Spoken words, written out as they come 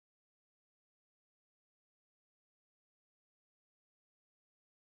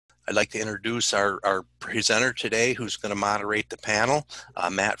I'd like to introduce our presenter today, who's going to moderate the panel,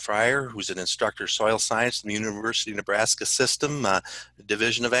 Matt Fryer, who's an instructor of soil science in the University of Nebraska System,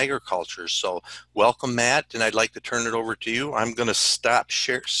 Division of Agriculture. So welcome, Matt, and I'd like to turn it over to you. I'm going to stop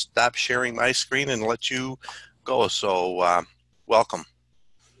sharing my screen and let you go. So welcome.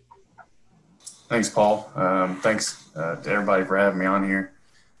 Thanks, Paul. Thanks to everybody for having me on here.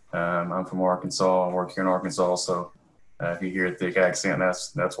 I'm from Arkansas. I work here in Arkansas, so if you hear a thick accent,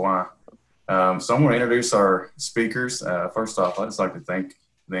 that's why. So I'm going to introduce our speakers. First off, I'd just like to thank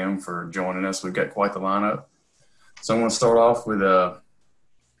them for joining us. We've got quite the lineup. So I'm going to start off with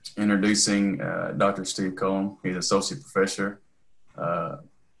introducing Dr. Steve Cullen. He's Associate Professor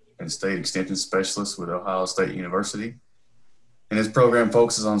and State Extension Specialist with Ohio State University. And his program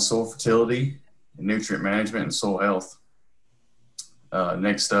focuses on soil fertility, nutrient management, and soil health.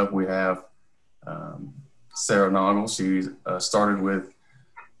 Next up, we have Sarah Noggle. She started with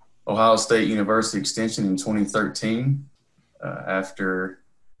Ohio State University Extension in 2013 after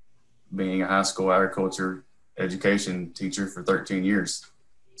being a high school agriculture education teacher for 13 years.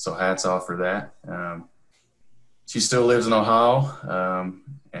 So hats off for that. She still lives in Ohio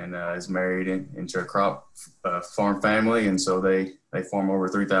and is married into a crop farm family. And so they farm over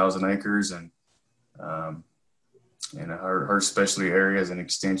 3,000 acres and her specialty areas and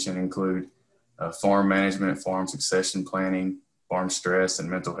extension include farm management, farm succession planning, farm stress and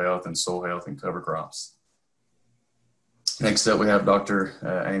mental health, and soil health and cover crops. Next up, we have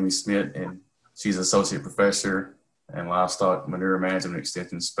Dr. Amy Smith, and she's Associate Professor and Livestock Manure Management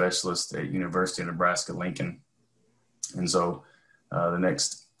Extension Specialist at University of Nebraska-Lincoln. And so the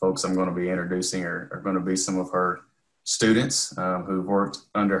next folks I'm going to be introducing are going to be some of her students who've worked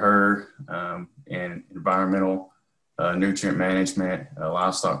under her in environmental nutrient management,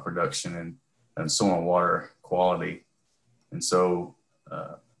 livestock production, and soil and water quality. And so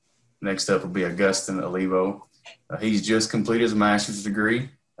next up will be Augustin Olivo. He's just completed his master's degree.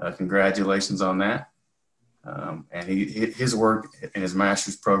 Congratulations on that. And his work in his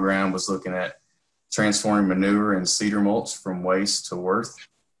master's program was looking at transforming manure and cedar mulch from waste to worth.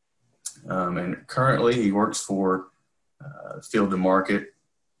 And currently he works for Field to Market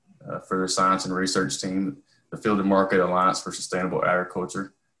for their science and research team, the Field to Market Alliance for Sustainable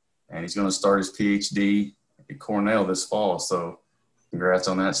Agriculture. And he's going to start his PhD at Cornell this fall. So congrats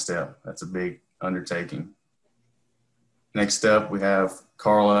on that step. That's a big undertaking. Next up, we have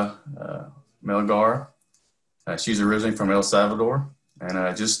Carla Melgar. She's originally from El Salvador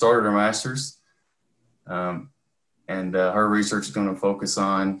and just started her master's. Her research is going to focus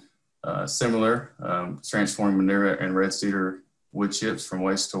on similar transforming manure and red cedar wood chips from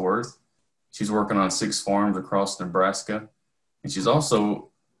waste to worth. She's working on 6 farms across Nebraska, and she's also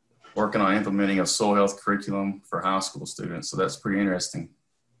working on implementing a soil health curriculum for high school students. So that's pretty interesting.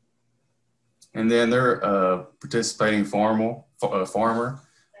 And then their participating farmer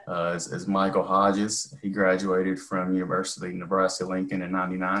is Michael Hodges. He graduated from University of Nebraska-Lincoln in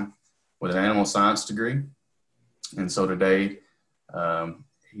 '99 with an animal science degree. And so today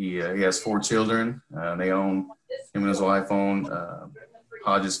he has 4 children. Him and his wife own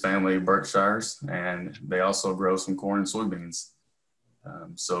Hodges Family Berkshires, and they also grow some corn and soybeans.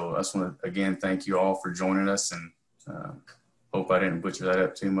 So I just want to, again, thank you all for joining us, and hope I didn't butcher that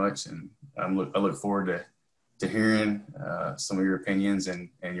up too much. And I look forward to hearing some of your opinions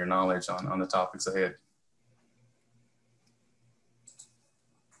and your knowledge on the topics ahead.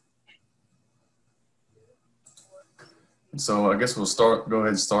 So I guess we'll go ahead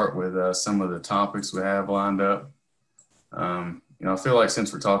and start with some of the topics we have lined up. I feel like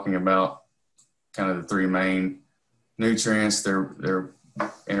since we're talking about kind of the 3 main nutrients, their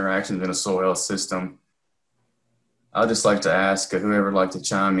interactions in a soil health system, I'd just like to ask whoever would like to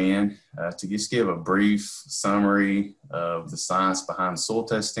chime in to just give a brief summary of the science behind soil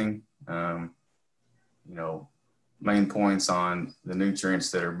testing, main points on the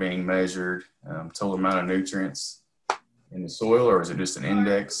nutrients that are being measured, total amount of nutrients in the soil, or is it just an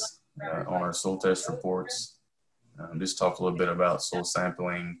index on our soil test reports? Just talk a little bit about soil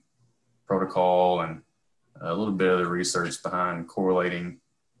sampling protocol and a little bit of the research behind correlating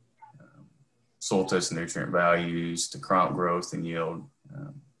soil test nutrient values to crop growth and yield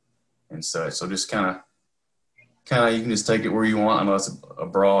and such. So just kind of, you can just take it where you want. I know it's a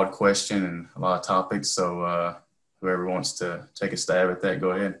broad question and a lot of topics. So whoever wants to take a stab at that,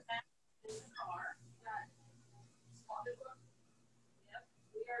 go ahead.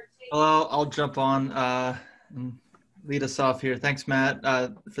 Well, I'll jump on and lead us off here. Thanks, Matt,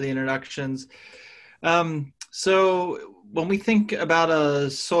 for the introductions. So when we think about a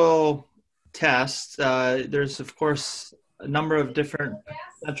soil test, there's, of course, a number of different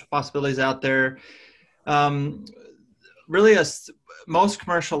potential possibilities out there. Really, most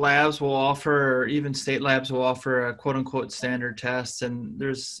commercial labs will offer, or even state labs will offer a quote unquote standard test. And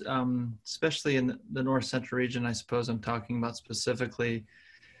there's, especially in the North Central region, I suppose I'm talking about specifically,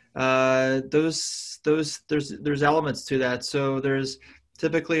 there's elements to that. So there's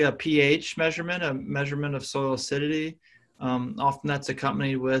typically a pH measurement, a measurement of soil acidity. Often that's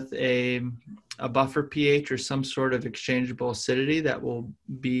accompanied with a buffer pH or some sort of exchangeable acidity that will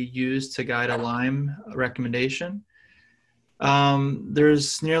be used to guide a lime recommendation.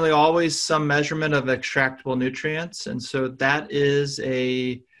 There's nearly always some measurement of extractable nutrients. And so that is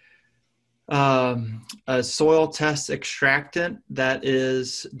a soil test extractant that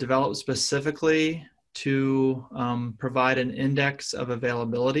is developed specifically to provide an index of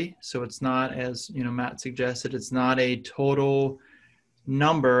availability. So it's not, as Matt suggested, it's not a total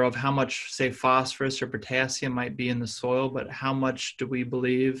number of how much, say, phosphorus or potassium might be in the soil, but how much do we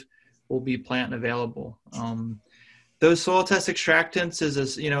believe will be plant available. Those soil test extractants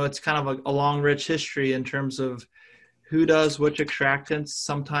it's kind of a long, rich history in terms of who does which extractants.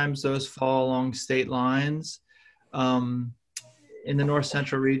 Sometimes those fall along state lines. In the North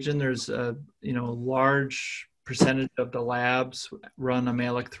Central region, there's a large percentage of the labs run a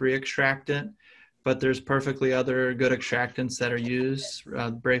Malic 3 extractant, but there's perfectly other good extractants that are used,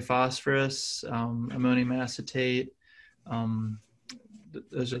 Bray phosphorus, ammonium acetate.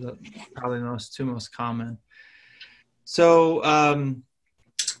 Those are probably the two most common. So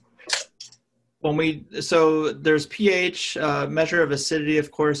there's pH, measure of acidity,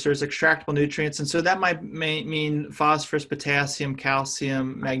 of course, there's extractable nutrients. And so that might mean phosphorus, potassium,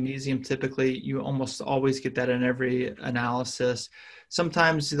 calcium, magnesium. Typically, you almost always get that in every analysis.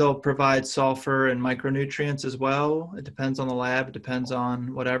 Sometimes they'll provide sulfur and micronutrients as well. It depends on the lab, it depends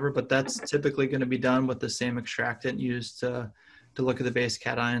on whatever, but that's typically going to be done with the same extractant used to look at the base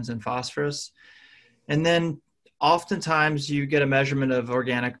cations and phosphorus. And then oftentimes you get a measurement of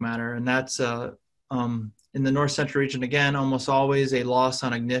organic matter, and that's in the North Central region, again, almost always a loss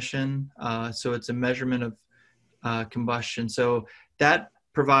on ignition. So it's a measurement of combustion. So that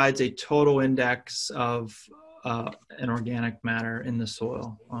provides a total index of an organic matter in the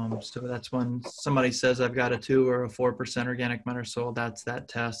soil. So that's when somebody says I've got a 2 or a 4% organic matter soil, that's that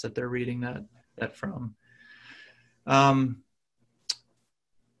test that they're reading that from.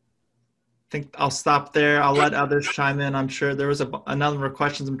 I think I'll stop there. I'll let others chime in. I'm sure there was a number of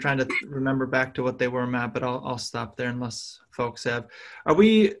questions. I'm trying to remember back to what they were, Matt, but I'll stop there unless folks have. Are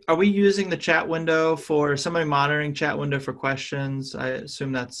we using the chat window for somebody monitoring chat window for questions? I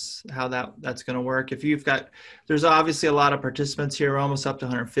assume that's how that's going to work. If there's obviously a lot of participants here. We're almost up to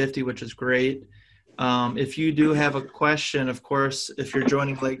 150, which is great. If you do have a question, of course, if you're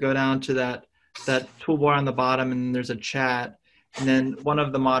joining late, go down to that toolbar on the bottom and there's a chat. And then one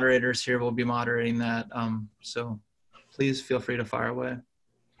of the moderators here will be moderating that. So please feel free to fire away.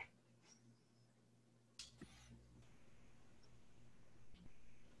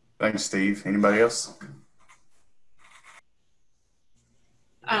 Thanks, Steve. Anybody else?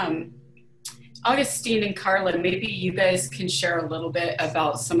 Augustine and Carla, maybe you guys can share a little bit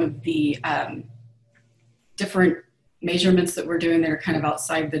about some of the different measurements that we're doing that are kind of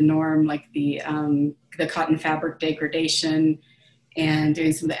outside the norm, like the cotton fabric degradation, and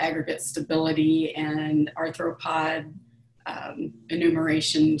doing some of the aggregate stability and arthropod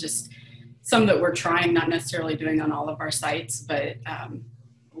enumeration, just some that we're trying, not necessarily doing on all of our sites, but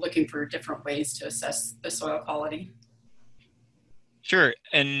looking for different ways to assess the soil quality. Sure,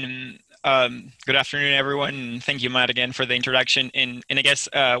 and good afternoon, everyone. Thank you, Matt, again for the introduction. And I guess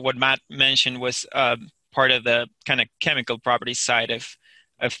what Matt mentioned was part of the kind of chemical properties side of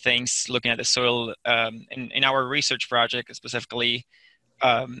things, looking at the soil. In our research project specifically,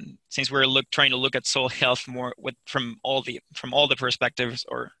 since we're trying to look at soil health more from all the perspectives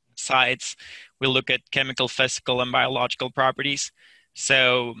or sides, we look at chemical, physical, and biological properties.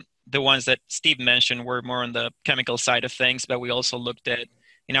 So the ones that Steve mentioned were more on the chemical side of things, but we also looked at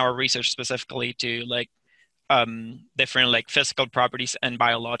in our research specifically to different physical properties and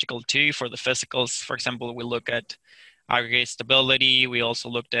biological too. For the physicals, for example, we look at aggregate stability. We also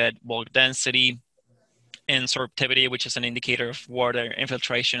looked at bulk density and sorptivity, which is an indicator of water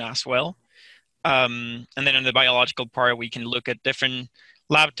infiltration as well. And then on the biological part, we can look at different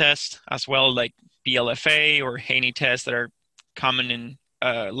lab tests as well, like PLFA or Haney tests that are common in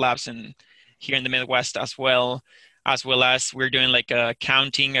labs here in the Midwest as well as we're doing like a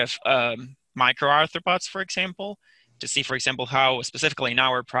counting of microarthropods, for example, to see, for example, how specifically in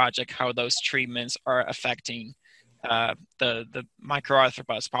our project, how those treatments are affecting the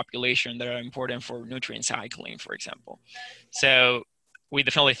microarthropods population that are important for nutrient cycling, for example. So we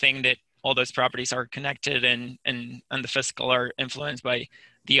definitely think that all those properties are connected, and the physical are influenced by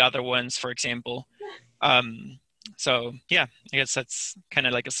the other ones, for example. So yeah, I guess that's kind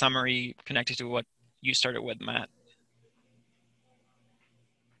of like a summary connected to what you started with, Matt.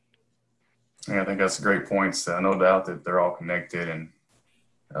 Yeah, I think that's great points. No doubt that they're all connected and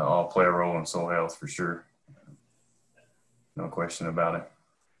all play a role in soil health for sure. No question about it.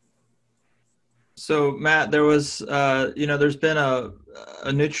 So Matt, there was, there's been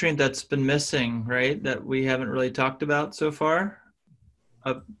a nutrient that's been missing, right? That we haven't really talked about so far.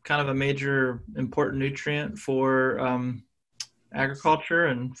 A kind of a major important nutrient for agriculture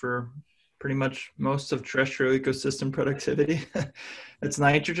and for pretty much most of terrestrial ecosystem productivity. It's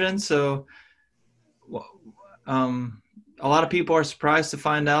nitrogen. So a lot of people are surprised to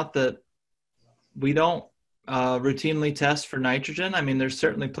find out that we don't routinely test for nitrogen. I mean, there's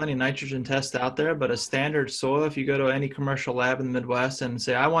certainly plenty of nitrogen tests out there, but a standard soil, if you go to any commercial lab in the Midwest and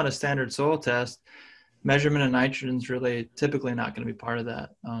say, I want a standard soil test, measurement of nitrogen is really typically not going to be part of that.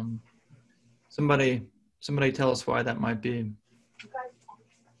 Somebody tell us why that might be.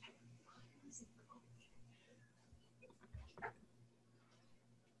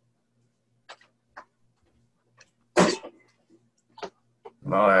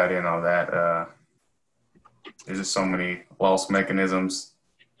 I'll add in on that. There's just so many loss mechanisms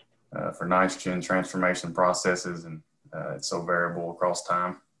for nitrogen transformation processes, and it's so variable across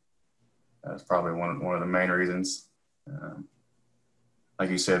time. That's probably one of the main reasons.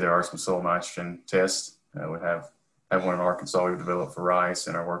 Like you said, there are some soil nitrogen tests. We have one in Arkansas we've developed for rice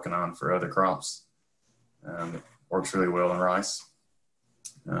and are working on for other crops. It works really well in rice,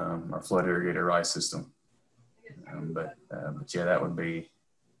 our flood irrigated rice system. But yeah, that would be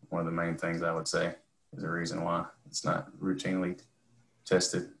one of the main things I would say is the reason why it's not routinely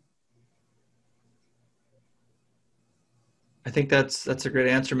tested. I think that's a great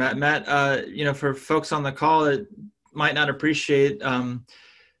answer, Matt. Matt, for folks on the call that might not appreciate,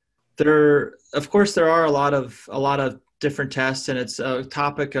 there are a lot of different tests, and it's a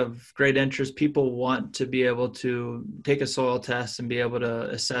topic of great interest. People want to be able to take a soil test and be able to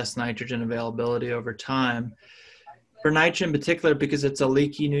assess nitrogen availability over time. For nitrogen in particular, because it's a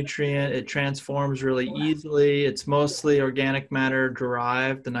leaky nutrient, it transforms really easily. It's mostly organic matter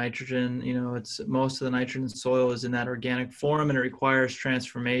derived. The nitrogen, most of the nitrogen in soil is in that organic form, and it requires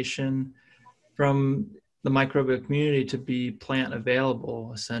transformation from the microbial community to be plant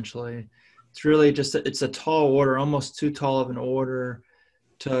available, essentially. It's really it's a tall order, almost too tall of an order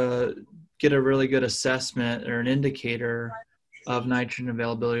to get a really good assessment or an indicator of nitrogen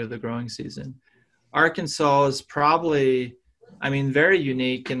availability of the growing season. Arkansas is probably, very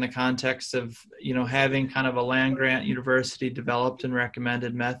unique in the context of, having kind of a land-grant university developed and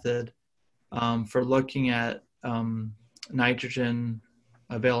recommended method for looking at nitrogen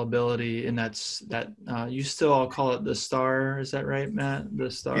availability, and you still all call it the STAR, is that right, Matt? The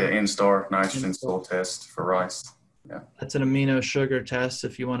STAR? Yeah, N-STAR nitrogen soil test for rice. Yeah. That's an amino sugar test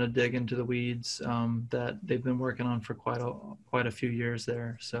if you want to dig into the weeds that they've been working on for quite a few years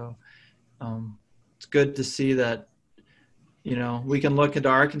there. So it's good to see that, we can look into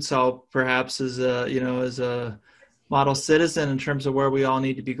Arkansas perhaps as a model citizen in terms of where we all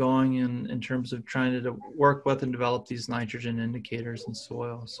need to be going in terms of trying to work with and develop these nitrogen indicators in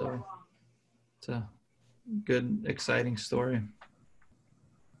soil. So it's a good, exciting story.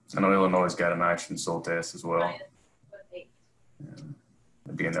 I know Illinois has got a nitrogen soil test as well.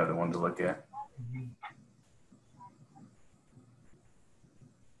 That'd be another one to look at.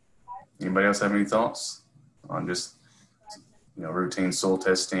 Anybody else have any thoughts on just, routine soil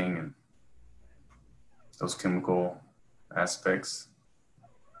testing and those chemical aspects?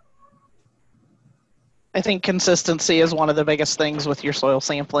 I think consistency is one of the biggest things with your soil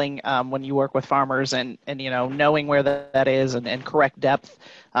sampling when you work with farmers, and knowing where that is and correct depth,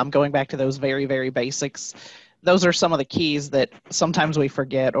 going back to those very, very basics. Those are some of the keys that sometimes we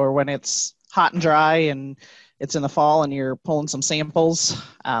forget, or when it's hot and dry and it's in the fall and you're pulling some samples,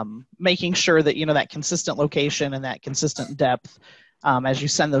 making sure that, that consistent location and that consistent depth as you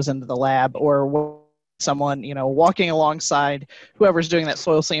send those into the lab, or someone, walking alongside whoever's doing that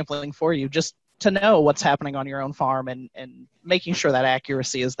soil sampling for you, just to know what's happening on your own farm and making sure that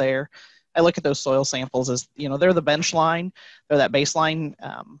accuracy is there. I look at those soil samples as, they're the bench line, they're that baseline,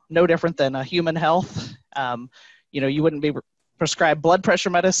 no different than a human health. You wouldn't be prescribed blood pressure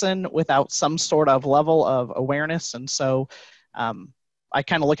medicine without some sort of level of awareness. And so I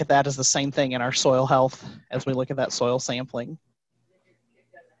kind of look at that as the same thing in our soil health as we look at that soil sampling.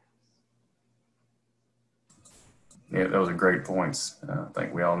 Yeah, those are great points. I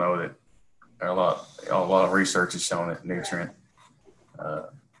think we all know that a lot of research has shown that nutrient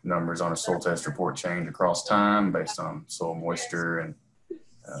numbers on a soil test report change across time based on soil moisture, and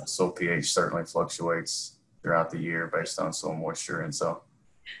soil pH certainly fluctuates throughout the year based on soil moisture. And so,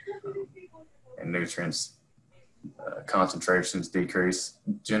 and nutrients concentrations decrease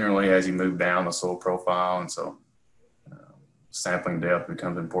generally as you move down the soil profile. And so sampling depth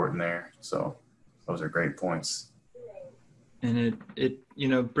becomes important there. So those are great points. And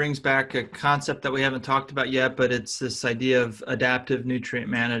it brings back a concept that we haven't talked about yet, but it's this idea of adaptive nutrient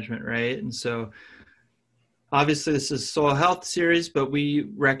management, right? And so obviously this is soil health series, but we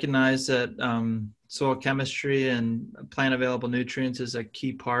recognize that soil chemistry and plant available nutrients is a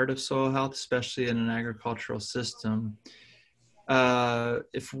key part of soil health, especially in an agricultural system.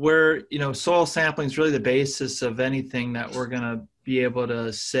 If we're, soil sampling is really the basis of anything that we're going to be able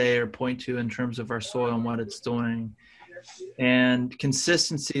to say or point to in terms of our soil and what it's doing. And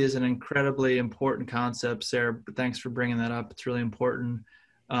consistency is an incredibly important concept, Sarah. Thanks for bringing that up. It's really important.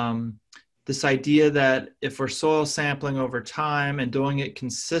 This idea that if we're soil sampling over time and doing it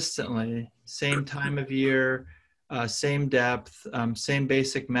consistently, same time of year, same depth, same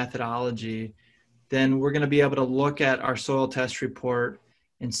basic methodology, then we're going to be able to look at our soil test report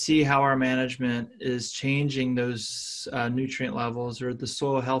and see how our management is changing those nutrient levels or the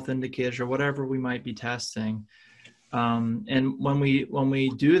soil health indicators or whatever we might be testing. And when we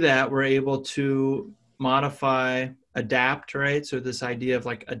do that, we're able to modify, adapt, right? So this idea of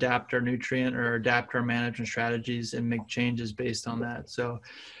like adapt our nutrient or adapt our management strategies and make changes based on that. So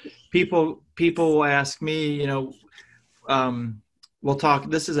people will ask me, we'll talk,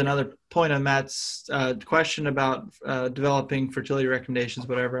 this is another point on Matt's question about developing fertility recommendations,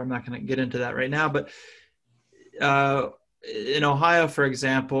 whatever. I'm not going to get into that right now, but in Ohio, for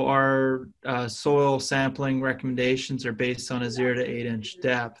example, our soil sampling recommendations are based on a 0 to 8 inch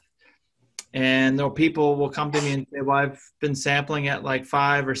depth. And though people will come to me and say, well, I've been sampling at like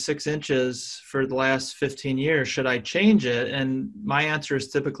 5 or 6 inches for the last 15 years. Should I change it? And my answer is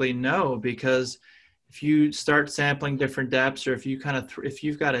typically no, because if you start sampling different depths, or if you if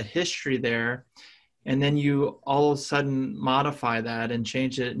you've got a history there, and then you all of a sudden modify that and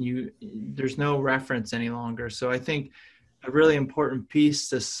change it, and there's no reference any longer. So I think a really important piece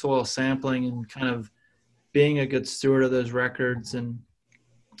to soil sampling and kind of being a good steward of those records and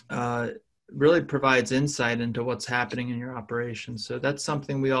really provides insight into what's happening in your operation. So that's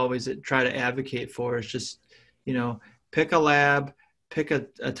something we always try to advocate for, is just, pick a lab, pick a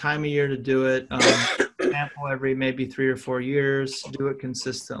time of year to do it, sample every maybe 3 or 4 years, do it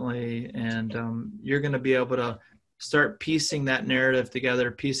consistently, and you're going to be able to start piecing that narrative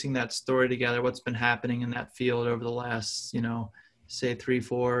together, piecing that story together, what's been happening in that field over the last, say 3,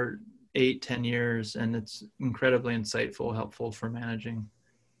 4, 8, 10 years. And it's incredibly insightful, helpful for managing.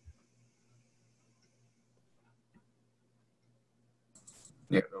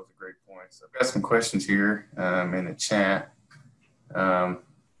 Yeah, those are great points. I've got some questions here in the chat.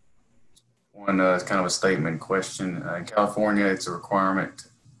 One is kind of a statement question. In California, it's a requirement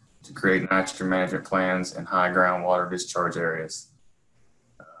to create nitrogen management plans in high groundwater discharge areas.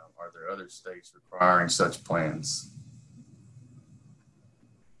 Are there other states requiring such plans?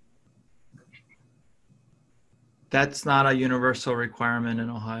 That's not a universal requirement in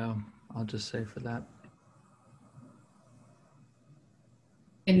Ohio, I'll just say for that.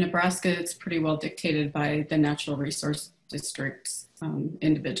 In Nebraska, it's pretty well dictated by the natural resource districts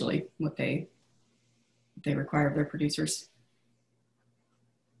individually, what they require of their producers.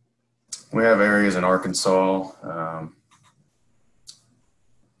 We have areas in Arkansas,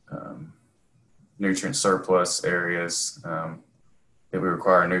 nutrient surplus areas that we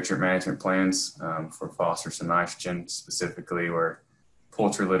require nutrient management plans for phosphorus and nitrogen, specifically where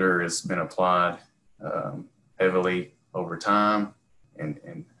poultry litter has been applied heavily over time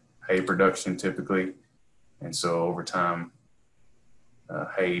in hay production typically. And so over time,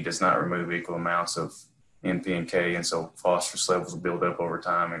 hay does not remove equal amounts of NP and K, and so phosphorus levels will build up over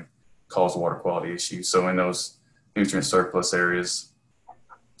time and cause water quality issues. So in those nutrient surplus areas,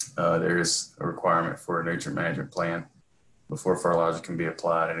 there is a requirement for a nutrient management plan before fertilizer can be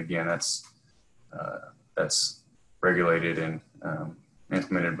applied. And again, that's regulated and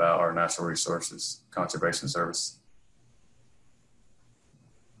implemented by our Natural Resources Conservation Service.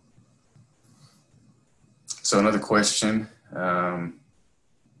 So another question, how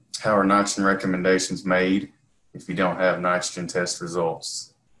are nitrogen recommendations made if you don't have nitrogen test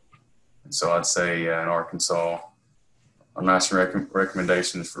results? And so I'd say in Arkansas, our nitrogen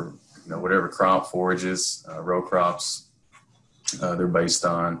recommendations for whatever crop forages, row crops, they're based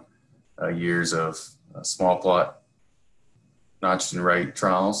on years of small plot nitrogen rate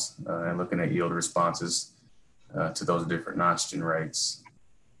trials and looking at yield responses to those different nitrogen rates.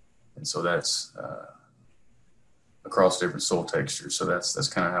 And so that's across different soil textures. So that's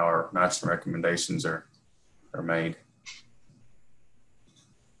kind of how our nitrogen recommendations are made.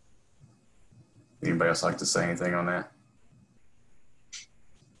 Anybody else like to say anything on that?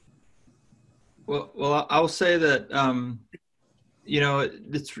 Well, I'll say that,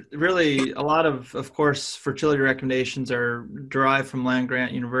 it's really a lot of course, fertility recommendations are derived from land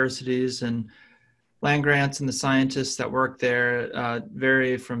grant universities, and land grants and the scientists that work there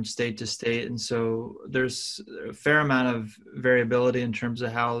vary from state to state. And so there's a fair amount of variability in terms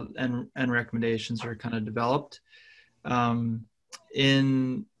of how and recommendations are kind of developed.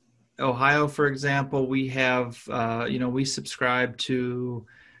 In Ohio, for example, we have, we subscribe to,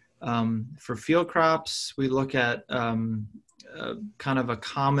 for field crops, we look at kind of a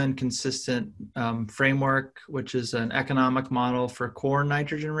common, consistent framework, which is an economic model for corn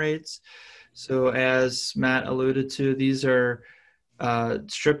nitrogen rates. So as Matt alluded to, these are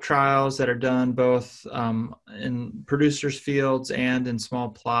strip trials that are done both in producers' fields and in small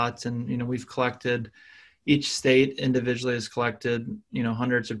plots. And, we've collected, each state individually has collected,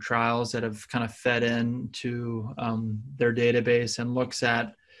 hundreds of trials that have kind of fed into their database and looks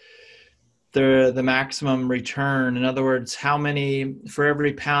at the maximum return. In other words, how many, for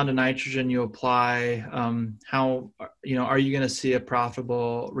every pound of nitrogen you apply, how, are you going to see a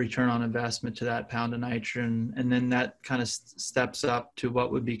profitable return on investment to that pound of nitrogen? And then that kind of steps up to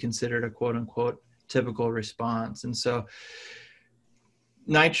what would be considered a quote unquote typical response. And so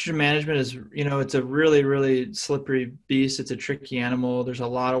nitrogen management is, it's a really, really slippery beast. It's a tricky animal. There's a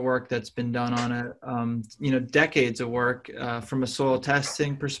lot of work that's been done on it. Decades of work from a soil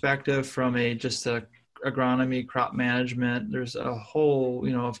testing perspective, from just a agronomy, crop management. There's a whole,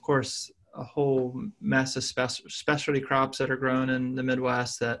 of course, a whole mess of specialty crops that are grown in the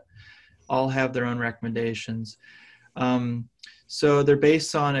Midwest that all have their own recommendations. So they're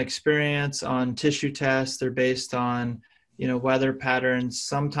based on experience, on tissue tests. They're based on weather patterns,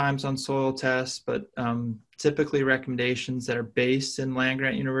 sometimes on soil tests, but typically recommendations that are based in land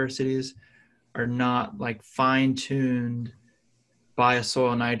grant universities are not like fine-tuned by a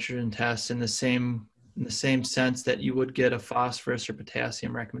soil nitrogen test in the same sense that you would get a phosphorus or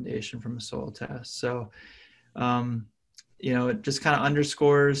potassium recommendation from a soil test. So, it just kind of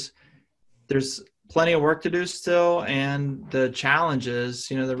underscores there's plenty of work to do still, and the challenges,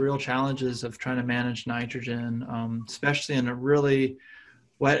 the real challenges of trying to manage nitrogen, especially in a really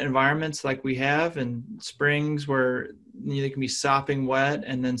wet environments like we have, and springs where they can be sopping wet,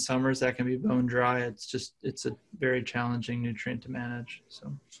 and then summers that can be bone dry. It's a very challenging nutrient to manage.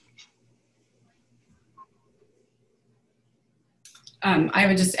 So. I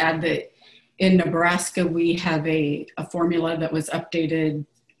would just add that in Nebraska, we have a formula that was updated.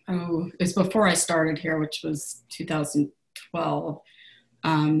 It's before I started here, which was 2012.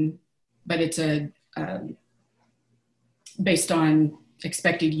 But it's based on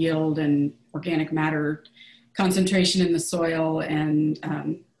expected yield and organic matter concentration in the soil, and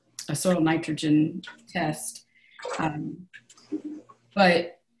a soil nitrogen test.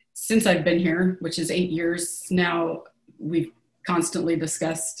 But since I've been here, which is 8 years now, we've constantly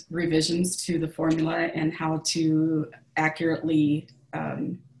discussed revisions to the formula and how to accurately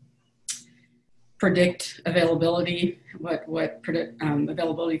predict availability, what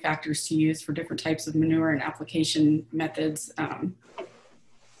availability factors to use for different types of manure and application methods.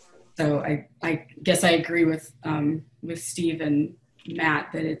 So I guess I agree with Steve and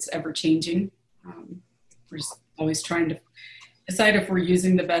Matt that it's ever changing. We're just always trying to decide if we're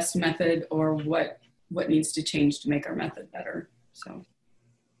using the best method or what needs to change to make our method better. So.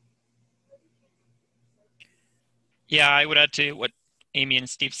 Yeah, I would add to what Amy and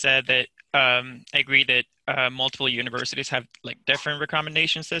Steve said that I agree that multiple universities have like different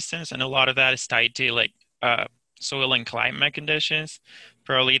recommendation systems, and a lot of that is tied to like soil and climate conditions.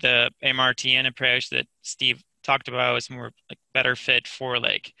 Probably the MRTN approach that Steve talked about is more like better fit for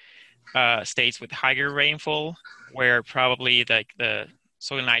like states with higher rainfall, where probably like the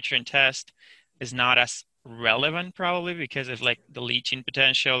soil nitrogen test is not as relevant, probably because of like the leaching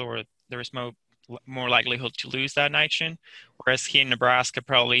potential, or there is more likelihood to lose that nitrogen. Whereas here in Nebraska,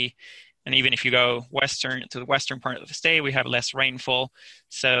 probably, and even if you go to the western part of the state, we have less rainfall.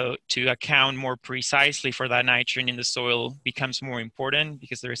 So to account more precisely for that nitrogen in the soil becomes more important,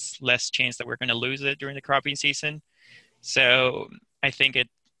 because there's less chance that we're going to lose it during the cropping season. So I think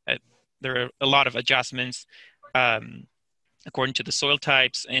there are a lot of adjustments according to the soil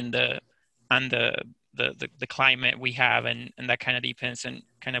types and the climate we have, and that kind of depends on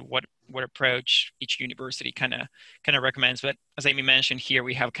kind of what what approach each university kind of recommends. But as Amy mentioned here,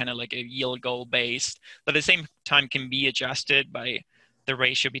 we have kind of like a yield goal based, but at the same time can be adjusted by the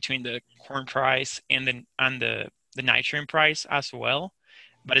ratio between the corn price and the nitrogen price as well.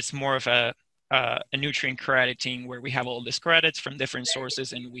 But it's more of a nutrient crediting where we have all these credits from different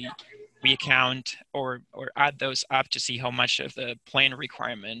sources, and we account or add those up to see how much of the plant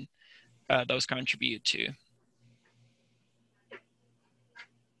requirement those contribute to.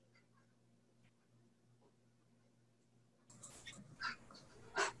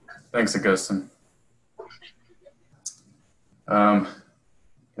 Thanks, Augustine.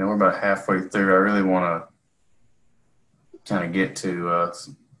 We're about halfway through. I really want to kind of get to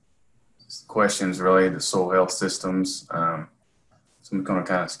some questions related to soil health systems. So I'm going to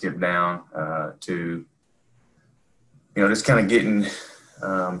kind of skip down to, just kind of getting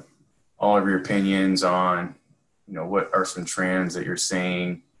all of your opinions on, what are some trends that you're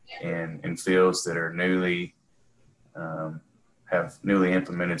seeing in fields that are have newly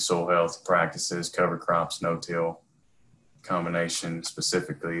implemented soil health practices, cover crops, no-till combination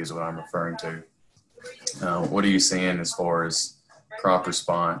specifically is what I'm referring to. What are you seeing as far as crop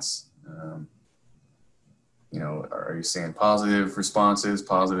response? Are you seeing positive responses,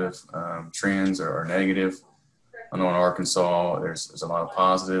 positive trends, or negative? I know in Arkansas, there's a lot of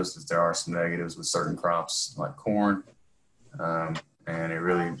positives, but there are some negatives with certain crops like corn. And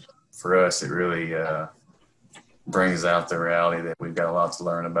for us, it really brings out the reality that we've got a lot to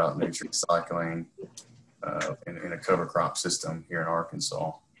learn about nutrient cycling in a cover crop system here in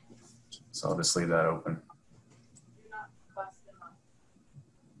Arkansas. So I'll just leave that open.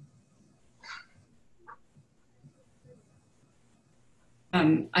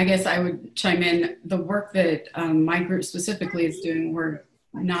 I guess I would chime in. The work that my group specifically is doing, we're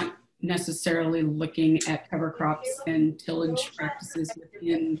not necessarily looking at cover crops and tillage practices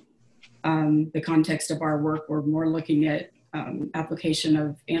within the context of our work. We're more looking at application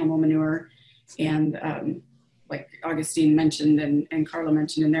of animal manure, and like Augustine mentioned and Carla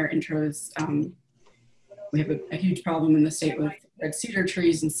mentioned in their intros, we have a huge problem in the state with red cedar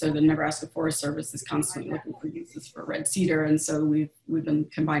trees, and so the Nebraska Forest Service is constantly looking for uses for red cedar, and so we've been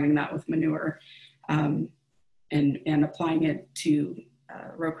combining that with manure and applying it to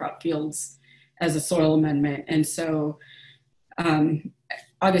row crop fields as a soil amendment. And so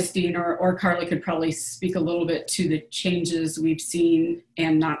Augustine or Carla could probably speak a little bit to the changes we've seen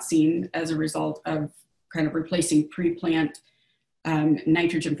and not seen as a result of kind of replacing pre-plant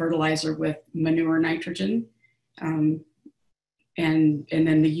nitrogen fertilizer with manure nitrogen. And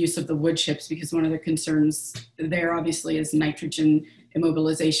then the use of the wood chips, because one of the concerns there obviously is nitrogen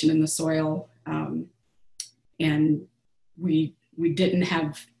immobilization in the soil. And we didn't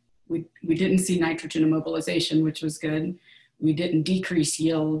see nitrogen immobilization, which was good. We didn't decrease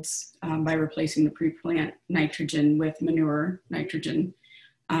yields by replacing the pre-plant nitrogen with manure nitrogen.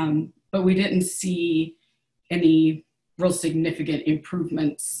 But we didn't see any real significant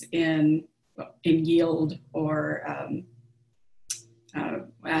improvements in yield or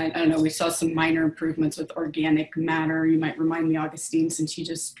I don't know, we saw some minor improvements with organic matter. You might remind me, Augustine, since you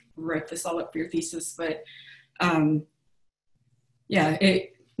just wrote this all up for your thesis, but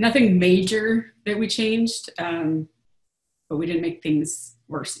nothing major that we changed, but we didn't make things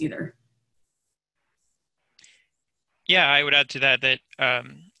worse either. Yeah, I would add to that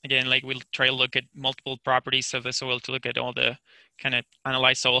again, like we'll try to look at multiple properties of the soil to look at all the kind of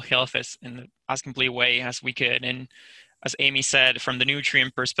analyze soil health in as complete way as we could. And as Amy said, from the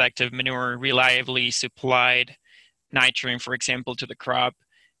nutrient perspective, manure reliably supplied nitrogen, for example, to the crop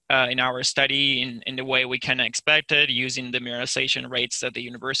in our study in the way we kind of expected, using the mineralization rates that the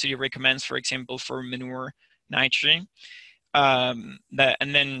university recommends, for example, for manure nitrogen. And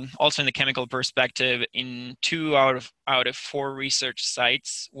then also in the chemical perspective, in 2 out of 4 research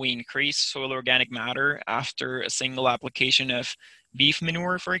sites, we increased soil organic matter after a single application of beef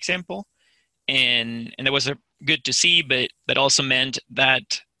manure, for example. And that was good to see, but that also meant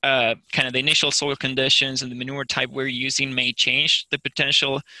that kind of the initial soil conditions and the manure type we're using may change the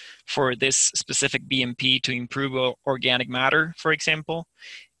potential for this specific BMP to improve organic matter, for example.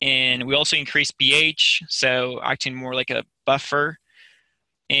 And we also increased pH, so acting more like a buffer.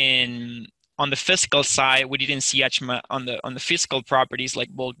 And on the physical side, we didn't see on the physical properties like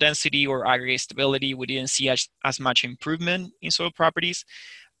bulk density or aggregate stability, we didn't see as much improvement in soil properties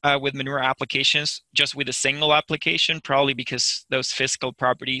with manure applications, just with a single application, probably because those soil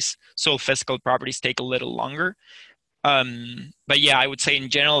physical properties take a little longer. But yeah, I would say in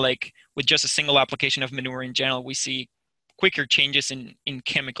general, like with just a single application of manure in general, we see quicker changes in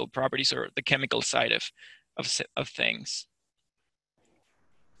chemical properties or the chemical side of things.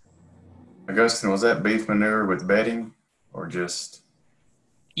 Augustine, was that beef manure with bedding or just?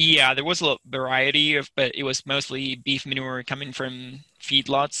 Yeah, there was a variety of, but it was mostly beef manure coming from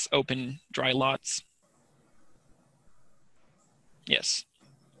feedlots, open dry lots. Yes.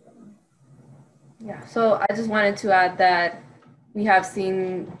 Yeah, so I just wanted to add that we have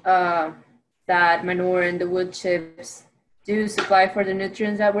seen that manure and the wood chips do supply for the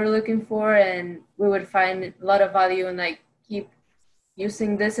nutrients that we're looking for, and we would find a lot of value in like keep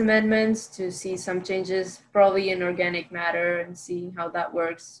using these amendments to see some changes probably in organic matter and see how that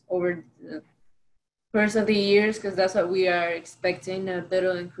works over the course of the years, because that's what we are expecting, a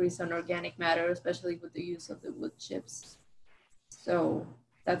little increase on organic matter, especially with the use of the wood chips. So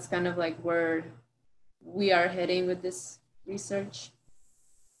that's kind of like where we are heading with this research.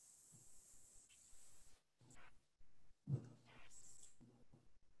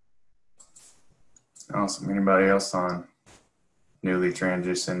 Awesome. Anybody else on newly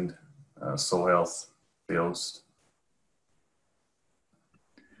transitioned soil health fields?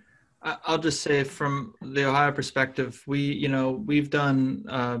 I'll just say from the Ohio perspective, we've done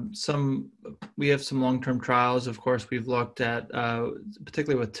we have some long-term trials. Of course, we've looked at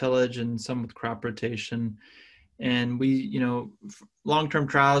particularly with tillage and some with crop rotation. And long-term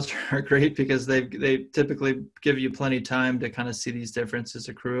trials are great because they typically give you plenty of time to kind of see these differences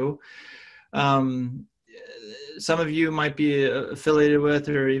accrue. Some of you might be affiliated with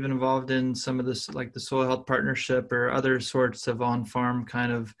or even involved in some of this, like the Soil Health Partnership or other sorts of on-farm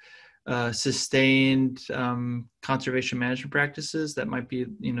kind of sustained conservation management practices that might be,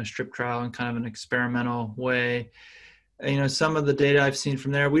 strip trial in kind of an experimental way. Some of the data I've seen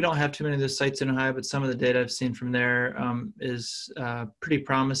from there, we don't have too many of those sites in Ohio, but some of the data I've seen from there is pretty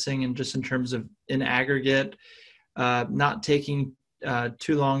promising, and just in terms of in aggregate, not taking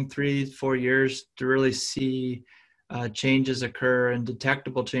too long, 3-4 years to really see changes occur and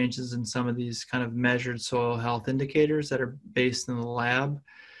detectable changes in some of these kind of measured soil health indicators that are based in the lab.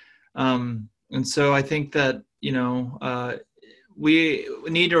 And so I think that, we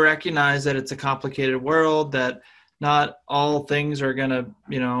need to recognize that it's a complicated world, that not all things are going to,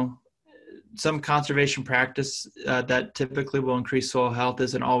 some conservation practice that typically will increase soil health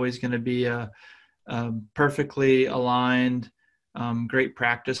isn't always going to be a perfectly aligned, great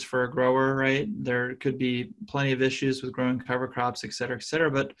practice for a grower, right? There could be plenty of issues with growing cover crops, et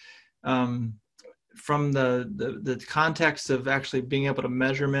cetera, but from the context of actually being able to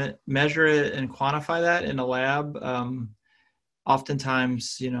measure it and quantify that in a lab,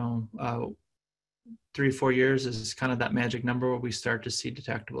 oftentimes, 3-4 years is kind of that magic number where we start to see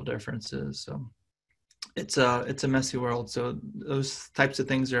detectable differences. So it's a messy world. So those types of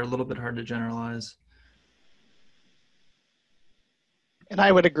things are a little bit hard to generalize. And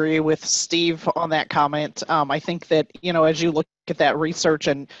I would agree with Steve on that comment. I think that, as you look at that research,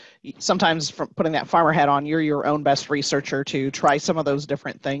 and sometimes from putting that farmer hat on, you're your own best researcher to try some of those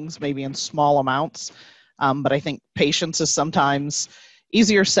different things, maybe in small amounts. But I think patience is sometimes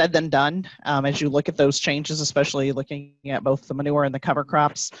easier said than done as you look at those changes, especially looking at both the manure and the cover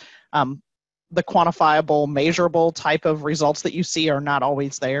crops. The quantifiable, measurable type of results that you see are not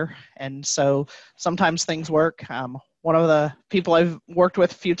always there. And so sometimes things work. One of the people I've worked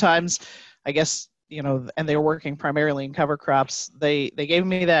with a few times, I guess, and they were working primarily in cover crops, they gave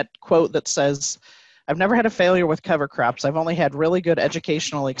me that quote that says, "I've never had a failure with cover crops. I've only had really good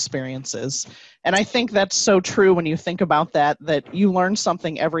educational experiences." And I think that's so true when you think about that you learn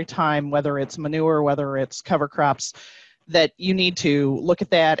something every time, whether it's manure, whether it's cover crops, that you need to look at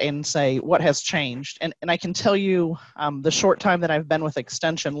that and say, what has changed? And I can tell you the short time that I've been with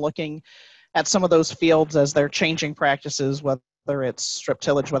Extension, looking at some of those fields as they're changing practices, whether it's strip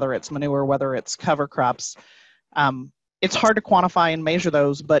tillage, whether it's manure, whether it's cover crops, it's hard to quantify and measure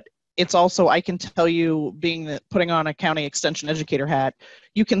those, but it's also, I can tell you, putting on a county extension educator hat,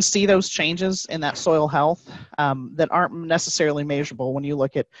 you can see those changes in that soil health that aren't necessarily measurable when you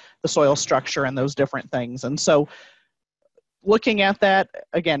look at the soil structure and those different things. And so looking at that,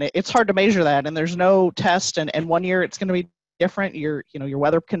 again, it's hard to measure that, and there's no test, and 1 year it's going to be different. Your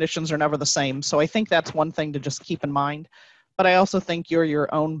weather conditions are never the same. So I think that's one thing to just keep in mind. But I also think you're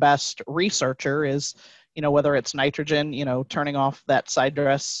your own best researcher is, whether it's nitrogen, turning off that side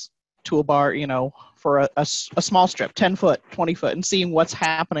dress toolbar, for a small strip, 10 foot, 20 foot, and seeing what's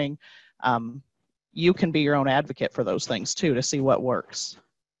happening. You can be your own advocate for those things too, to see what works.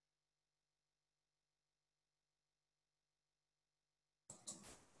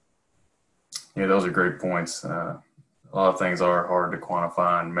 Yeah, those are great points. A lot of things are hard to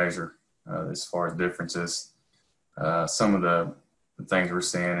quantify and measure as far as differences. Some of the things we're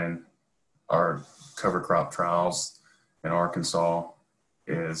seeing in our cover crop trials in Arkansas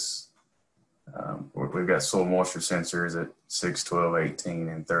is We've got soil moisture sensors at 6, 12, 18,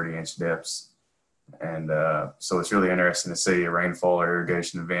 and 30-inch depths. And so it's really interesting to see a rainfall or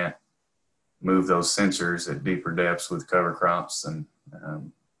irrigation event move those sensors at deeper depths with cover crops. And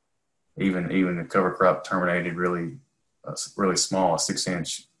even the cover crop terminated really small, a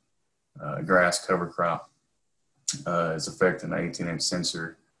 6-inch grass cover crop is affecting an 18-inch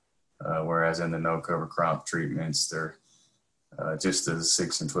sensor, whereas in the no cover crop treatments, they're just the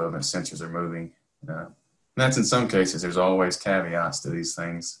 6 and 12-inch sensors are moving. And that's in some cases. There's always caveats to these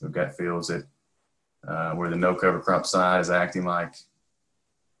things. We've got fields that where the no cover crop side is acting like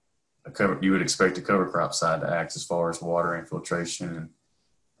you would expect a cover crop side to act as far as water infiltration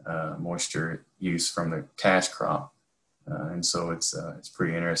and moisture use from the cash crop. And so it's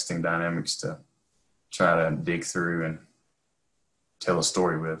pretty interesting dynamics to try to dig through and tell a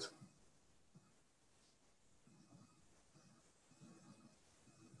story with.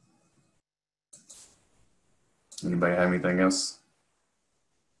 Anybody have anything else?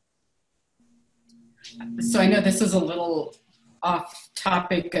 So I know this is a little off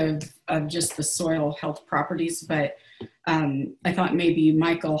topic of just the soil health properties, but I thought maybe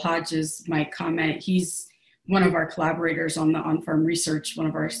Michael Hodges might comment. He's one of our collaborators on the on-farm research, one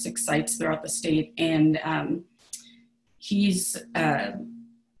of our 6 sites throughout the state. And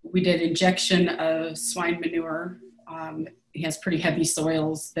we did injection of swine manure. He has pretty heavy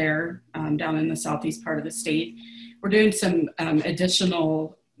soils there down in the southeast part of the state. We're doing some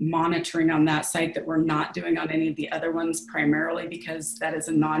additional monitoring on that site that we're not doing on any of the other ones, primarily because that is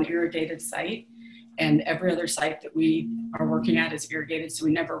a non-irrigated site, and every other site that we are working at is irrigated, so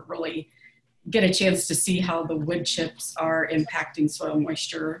we never really get a chance to see how the wood chips are impacting soil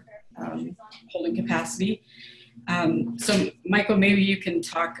moisture holding capacity. So Michael, maybe you can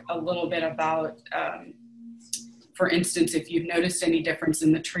talk a little bit about, for instance, if you've noticed any difference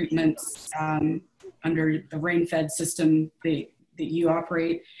in the treatments under the rain-fed system that you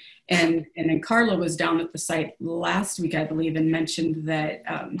operate. And then Carla was down at the site last week, I believe, and mentioned that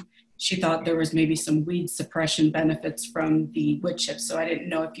she thought there was maybe some weed suppression benefits from the wood chips. So I didn't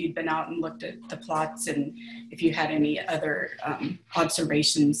know if you'd been out and looked at the plots and if you had any other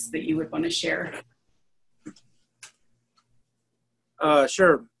observations that you would want to share.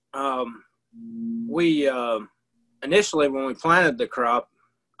 Sure. We initially, when we planted the crop,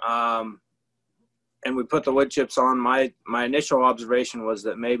 and we put the wood chips on, my initial observation was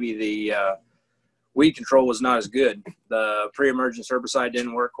that maybe the weed control was not as good. The pre-emergence herbicide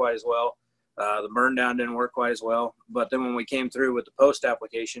didn't work quite as well. The burn down didn't work quite as well. But then when we came through with the post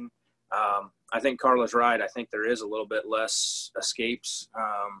application, I think Carla's right. I think there is a little bit less escapes.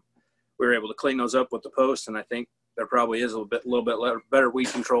 We were able to clean those up with the post, and I think there probably is a little bit better weed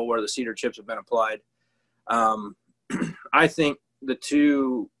control where the cedar chips have been applied. I think the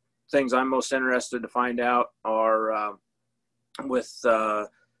two things I'm most interested to find out are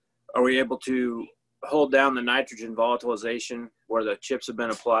are we able to hold down the nitrogen volatilization where the chips have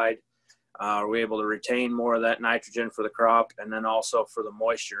been applied? Are we able to retain more of that nitrogen for the crop, and then also for the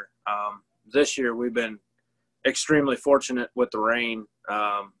moisture? This year we've been extremely fortunate with the rain.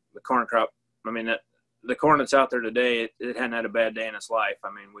 The corn crop, I mean, the corn that's out there today, it hadn't had a bad day in its life. I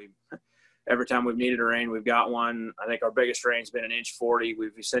mean, every time we've needed a rain, we've got one. I think our biggest rain's been 1.40 inches.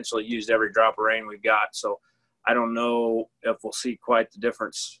 We've essentially used every drop of rain we've got. So I don't know if we'll see quite the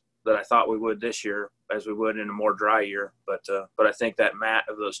difference that I thought we would this year as we would in a more dry year. But I think that mat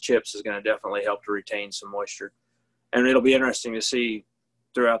of those chips is going to definitely help to retain some moisture. And it'll be interesting to see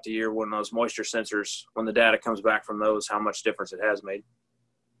throughout the year when those moisture sensors, when the data comes back from those, how much difference it has made.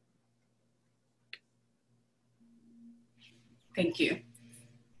 Thank you.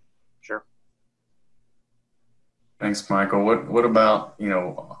 Sure. Thanks, Michael. What about,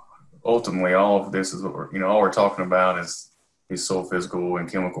 ultimately all of this is what all we're talking about is these soil physical and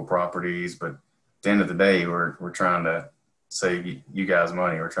chemical properties, but at the end of the day, we're trying to save you guys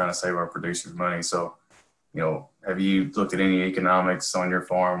money. We're trying to save our producers money. So, have you looked at any economics on your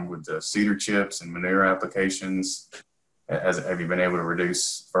farm with the cedar chips and manure applications? Have you been able to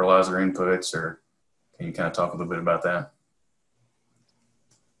reduce fertilizer inputs, or can you kind of talk a little bit about that?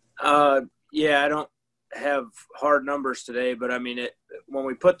 Yeah, I don't have hard numbers today, but I mean, when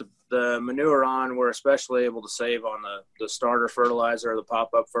we put the manure on, we're especially able to save on the starter fertilizer, the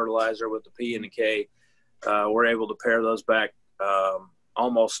pop-up fertilizer with the P and the K. We're able to pair those back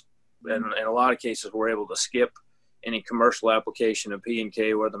almost, in a lot of cases, we're able to skip any commercial application of P and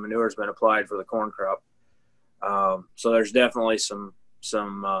K where the manure has been applied for the corn crop. So there's definitely some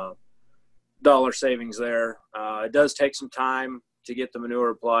dollar savings there. It does take some time to get the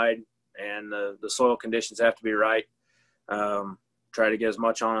manure applied, and the soil conditions have to be right. try to get as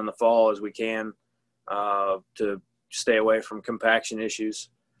much on in the fall as we can to stay away from compaction issues.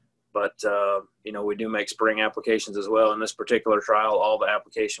 But, we do make spring applications as well. In this particular trial, all the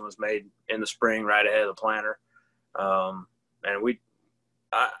application was made in the spring right ahead of the planter. And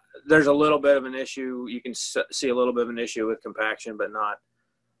there's a little bit of an issue. You can see a little bit of an issue with compaction, but not,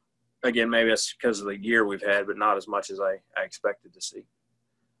 again, maybe that's because of the year we've had, but not as much as I expected to see.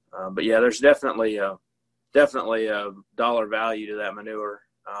 But yeah, there's definitely a dollar value to that manure.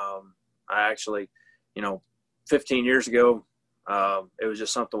 I actually, 15 years ago, it was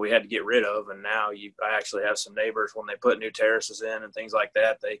just something we had to get rid of. And now I actually have some neighbors, when they put new terraces in and things like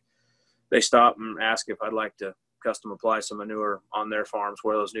that, they stop and ask if I'd like to custom apply some manure on their farms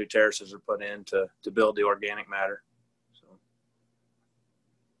where those new terraces are put in to build the organic matter. So.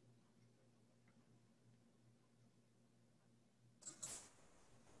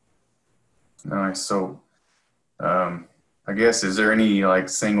 Nice. So, I guess, is there any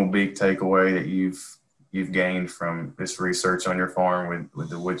single big takeaway that you've gained from this research on your farm with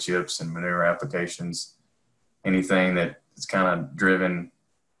the wood chips and manure applications? Anything that's kind of driven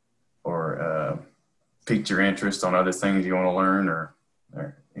or piqued your interest on other things you want to learn, or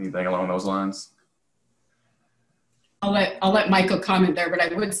anything along those lines? I'll let Michael comment there, but I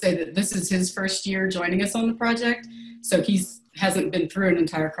would say that this is his first year joining us on the project. So hasn't been through an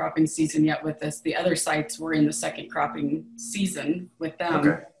entire cropping season yet with us. The other sites were in the second cropping season with them.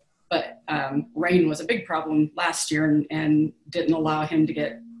 Okay. But rain was a big problem last year and didn't allow him to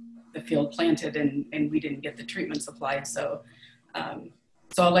get the field planted, and we didn't get the treatment supplied. So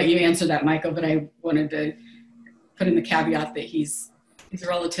I'll let you answer that, Michael, but I wanted to put in the caveat that he's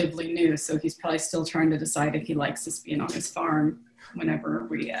relatively new, so he's probably still trying to decide if he likes us being on his farm whenever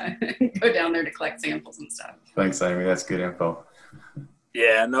we go down there to collect samples and stuff. Thanks, Amy. That's good info.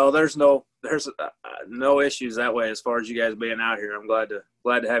 Yeah, no, there's no issues that way as far as you guys being out here. I'm glad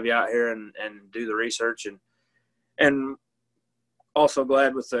to have you out here and do the research, and also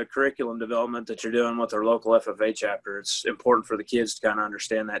glad with the curriculum development that you're doing with our local FFA chapter. It's important for the kids to kind of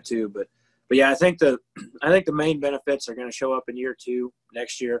understand that too. But yeah, I think the main benefits are going to show up in year 2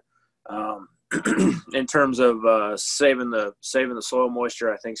 next year. In terms of saving the soil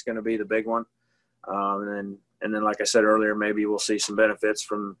moisture, I think is going to be the big one. And then, like I said earlier, maybe we'll see some benefits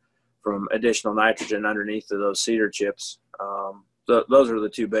from additional nitrogen underneath of those cedar chips. Those are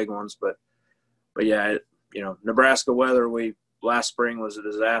the 2 big ones. But yeah, Nebraska weather, last spring was a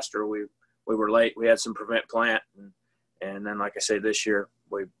disaster. We were late. We had some prevent plant, and then, like I say, this year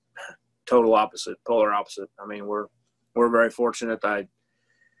we total opposite, polar opposite. I mean, we're very fortunate.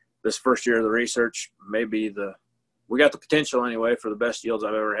 This first year of the research, we got the potential anyway for the best yields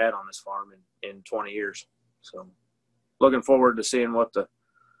I've ever had on this farm in 20 years. So looking forward to seeing what the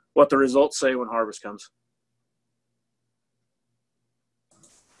results say when harvest comes.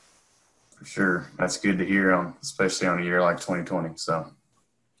 For sure. That's good to hear, especially on a year like 2020. So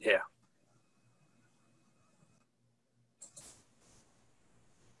yeah.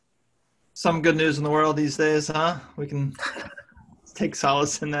 Some good news in the world these days, huh? We can take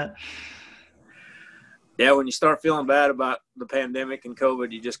solace in that. Yeah, when you start feeling bad about the pandemic and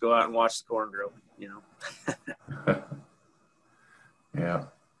COVID, you just go out and watch the corn grow, Yeah.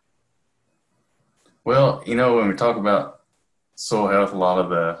 Well, when we talk about soil health, a lot of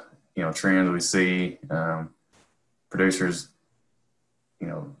the, trends we see, producers,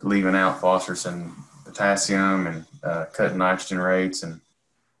 leaving out phosphorus and potassium and cutting nitrogen rates. And,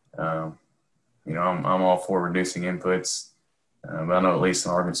 I'm all for reducing inputs. But I know at least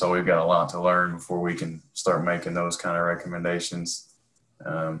in Arkansas, we've got a lot to learn before we can start making those kind of recommendations.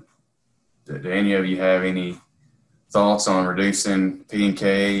 Do any of you have any thoughts on reducing P and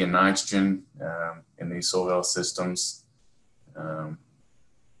K and nitrogen in these soil health systems? And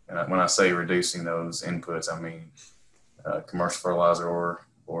when I say reducing those inputs, I mean commercial fertilizer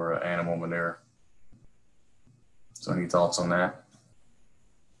or animal manure. So any thoughts on that?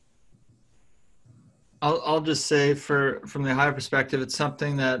 I'll just say from the higher perspective, it's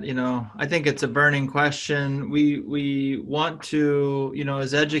something that, I think it's a burning question. We want to,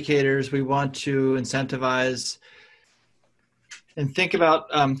 as educators, we want to incentivize and think about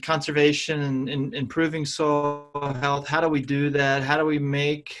conservation and improving soil health. How do we do that? How do we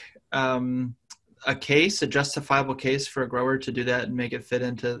make a justifiable case for a grower to do that and make it fit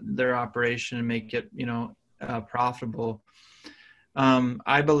into their operation and make it, profitable?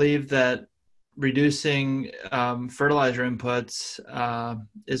 I believe that reducing fertilizer inputs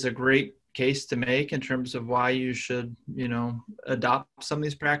is a great case to make in terms of why you should, adopt some of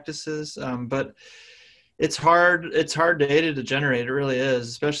these practices. But It's hard. It's hard data to generate. It really is,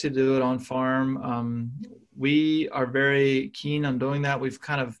 especially to do it on farm. We are very keen on doing that. We've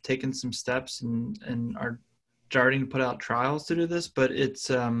kind of taken some steps and are starting to put out trials to do this, but it's,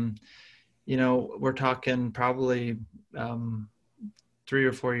 you know, we're talking probably 3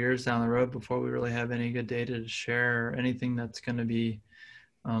 or 4 years down the road before we really have any good data to share, anything that's going to be,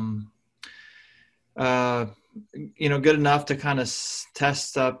 you know, good enough to kind of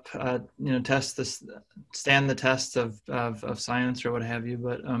test up, you know, stand the test of science or what have you.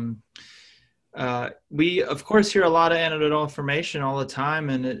 But we, of course, hear a lot of anecdotal information all the time,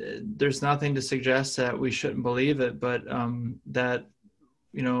 and there's nothing to suggest that we shouldn't believe it, but that,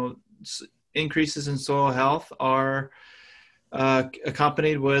 you know, increases in soil health are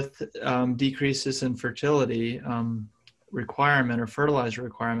accompanied with decreases in fertility requirement, or fertilizer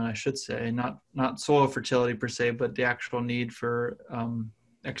requirement, I should say, not soil fertility per se, but the actual need for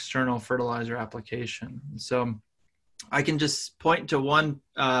external fertilizer application. So I can just point to one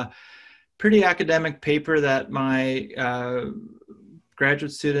pretty academic paper that my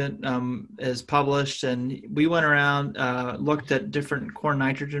graduate student has published, and we went around, looked at different corn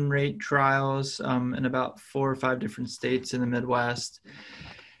nitrogen rate trials in about 4 or 5 different states in the Midwest.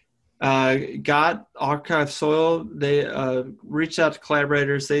 Got archive soil. They reached out to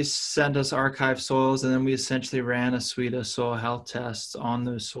collaborators. They sent us archive soils, and then we essentially ran a suite of soil health tests on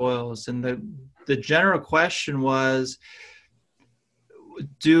those soils. And the general question was,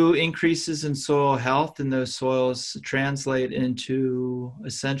 do increases in soil health in those soils translate into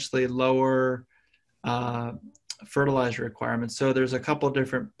essentially lower fertilizer requirements? So there's a couple of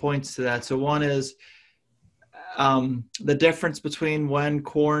different points to that. So one is the difference between when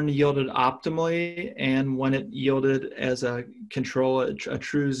corn yielded optimally and when it yielded as a control, a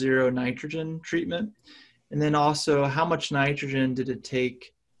true zero nitrogen treatment. And then also, how much nitrogen did it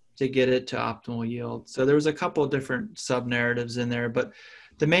take to get it to optimal yield? So there was a couple of different sub narratives in there, but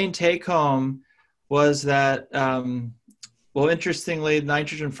the main take home was that, well, interestingly,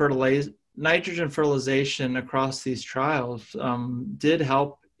 nitrogen fertilization across these trials did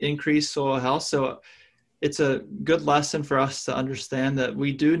help increase soil health. So it's a good lesson for us to understand that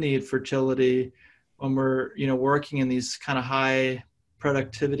we do need fertility when we're, you know, working in these kind of high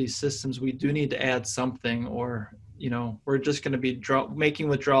productivity systems. We do need to add something, or, you know, we're just going to be making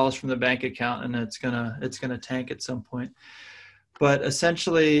withdrawals from the bank account, and it's gonna tank at some point. But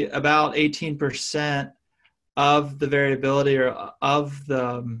essentially, about 18% of the variability, or of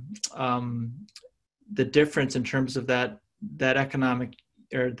the difference in terms of that economic,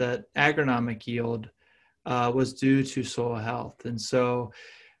 or that agronomic yield, was due to soil health. And so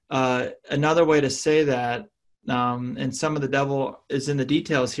another way to say that, and some of the devil is in the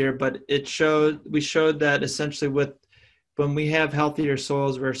details here, but we showed that essentially when we have healthier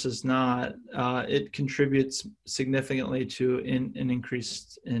soils versus not, it contributes significantly to an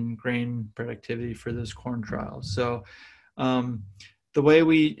increase in grain productivity for those corn trials. So the way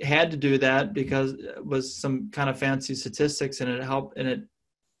we had to do that, because it was some kind of fancy statistics, and it helped, and it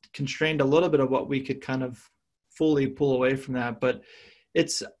constrained a little bit of what we could kind of fully pull away from that. But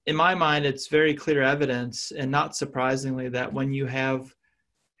it's, in my mind, it's very clear evidence, and not surprisingly, that when you have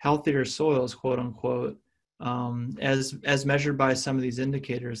healthier soils, quote unquote, as measured by some of these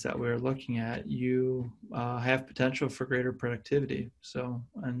indicators that we're looking at, you have potential for greater productivity. So,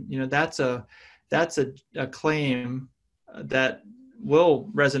 and you know, that's a claim that will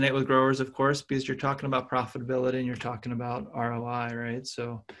resonate with growers, of course, because you're talking about profitability and you're talking about ROI, right?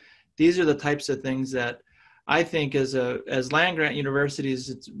 So these are the types of things that I think as land grant universities,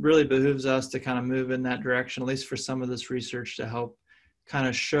 it really behooves us to kind of move in that direction, at least for some of this research, to help kind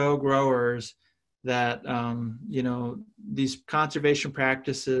of show growers that, you know, these conservation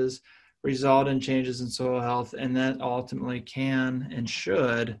practices result in changes in soil health, and that ultimately can and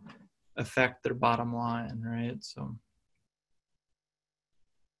should affect their bottom line, right? So.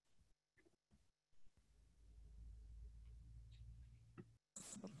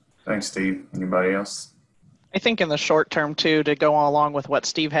 Thanks, Steve. Anybody else? I think in the short term too, to go along with what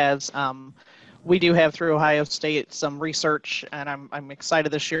Steve has, we do have through Ohio State some research, and I'm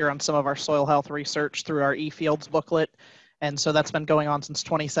excited this year on some of our soil health research through our eFields booklet. And so that's been going on since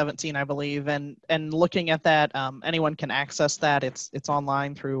 2017, I believe. And looking at that, anyone can access that. It's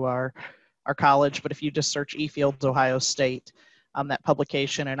online through our college, but if you just search eFields Ohio State, that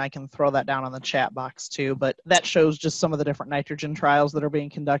publication, and I can throw that down on the chat box too, but that shows just some of the different nitrogen trials that are being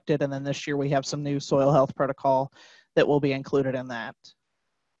conducted. And then this year we have some new soil health protocol that will be included in that.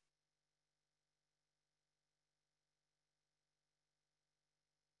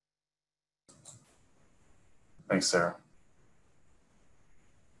 Thanks, Sarah.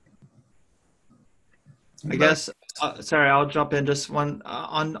 I guess, sorry, I'll jump in just one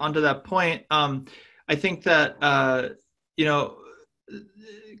onto that point. I think that, you know,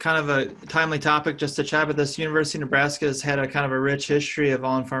 kind of a timely topic just to chat about this. University of Nebraska has had a kind of a rich history of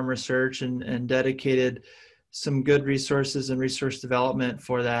on-farm research and dedicated some good resources and resource development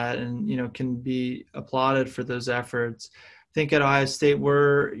for that, and, you know, can be applauded for those efforts. I think at Ohio State,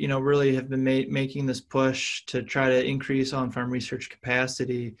 we're, you know, really have been making this push to try to increase on-farm research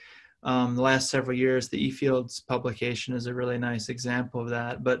capacity. The last several years, the eFields publication is a really nice example of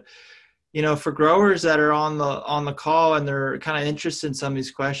that. But, you know, for growers that are on the call and they're kind of interested in some of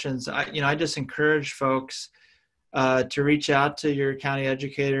these questions, I just encourage folks to reach out to your county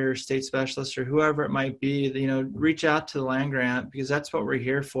educator, or state specialist, or whoever it might be. You know, reach out to the land grant, because that's what we're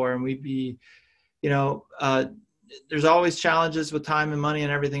here for. And we'd be, you know, there's always challenges with time and money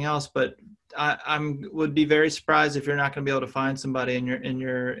and everything else, but I would be very surprised if you're not going to be able to find somebody in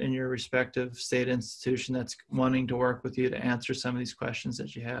your respective state institution that's wanting to work with you to answer some of these questions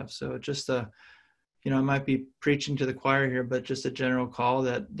that you have. So just you know, I might be preaching to the choir here, but just a general call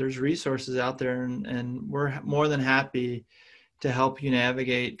that there's resources out there, and we're more than happy to help you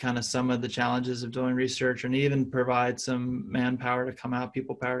navigate kind of some of the challenges of doing research, and even provide some manpower to come out,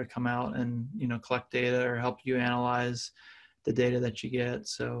 people power to come out and, you know, collect data or help you analyze the data that you get.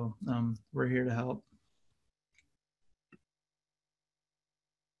 So we're here to help.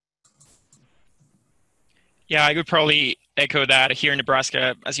 Yeah, I would probably echo that. Here in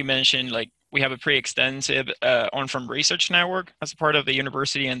Nebraska, as you mentioned, like, we have a pretty extensive on-farm research network as a part of the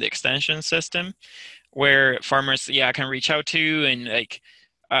university and the extension system, where farmers, can reach out to and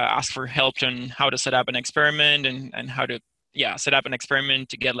ask for help on how to set up an experiment, and how to set up an experiment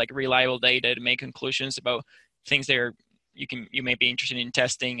to get like reliable data to make conclusions about things that you may be interested in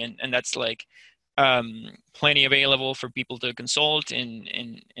testing, and that's like plenty available for people to consult,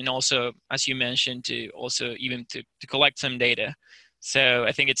 and also, as you mentioned, to also even to collect some data. So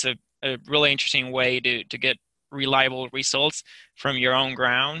I think it's a really interesting way to get reliable results from your own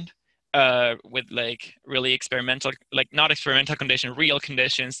ground, with like really experimental, like not experimental conditions, real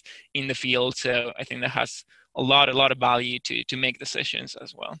conditions in the field. So I think that has a lot of value to make decisions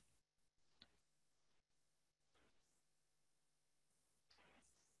as well.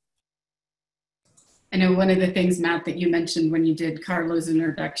 I know one of the things, Matt, that you mentioned when you did Carlo's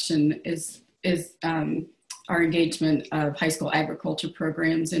introduction is our engagement of high school agriculture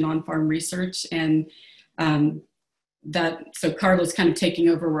programs in on-farm research, and so Carlo's kind of taking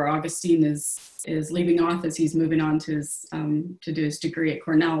over where Augustine is leaving off as he's moving on to his to do his degree at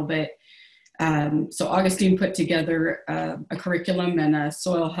Cornell. But so Augustine put together a curriculum and a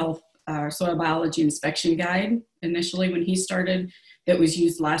soil health, soil biology inspection guide initially when he started, that was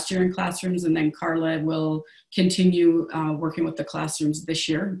used last year in classrooms, and then Carla will continue working with the classrooms this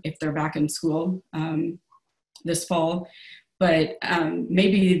year if they're back in school this fall. But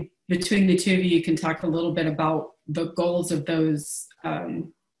maybe between the two of you can talk a little bit about the goals of those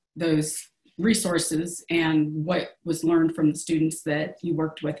resources and what was learned from the students that you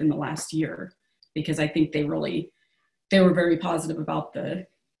worked with in the last year, because I think they were very positive about the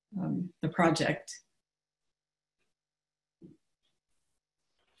project.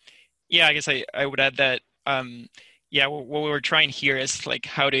 Yeah, I guess I would add that, what we were trying here is like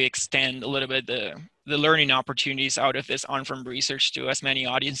how to extend a little bit the learning opportunities out of this on-farm research to as many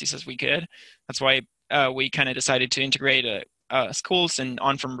audiences as we could. That's why we kind of decided to integrate schools and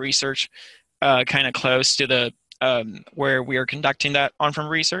on-farm research kind of close to the where we are conducting that on-farm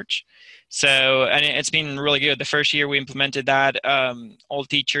research. So, and it's been really good. The first year we implemented that, all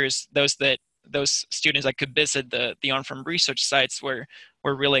teachers, those students that could visit the on-farm research sites were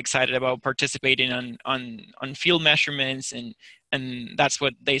really excited about participating on field measurements, and that's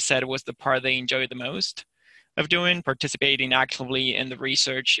what they said was the part they enjoyed the most of doing, participating actively in the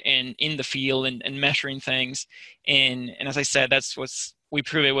research and in the field and measuring things. And as I said, we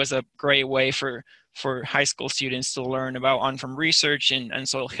proved it was a great way for high school students to learn about on-farm research and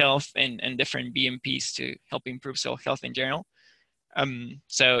soil health and different BMPs to help improve soil health in general.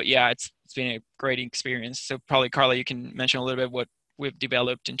 So yeah, it's been a great experience. So probably Carla, you can mention a little bit what we've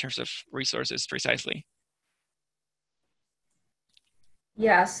developed in terms of resources precisely.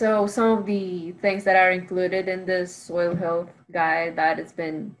 Yeah, so some of the things that are included in this soil health guide that has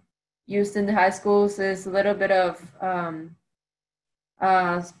been used in the high schools is a little bit of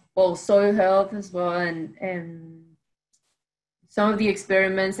soil health as well, and some of the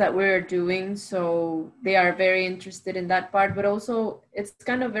experiments that we're doing. So they are very interested in that part, but also it's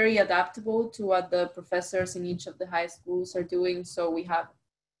kind of very adaptable to what the professors in each of the high schools are doing. So we have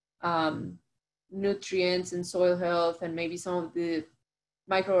nutrients and soil health and maybe some of the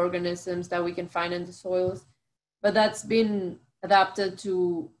microorganisms that we can find in the soils. But that's been adapted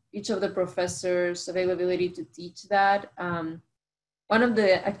to each of the professors' availability to teach that. One of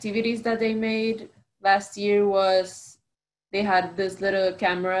the activities that they made last year was they had these little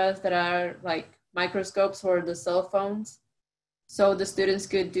cameras that are like microscopes for the cell phones. So the students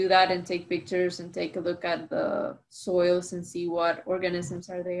could do that and take pictures and take a look at the soils and see what organisms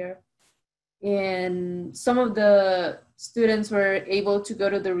are there. And some of the students were able to go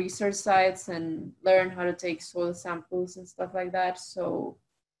to the research sites and learn how to take soil samples and stuff like that. So,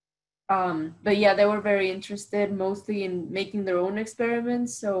 but yeah, they were very interested mostly in making their own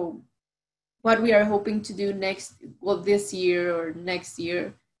experiments. So what we are hoping to do this year or next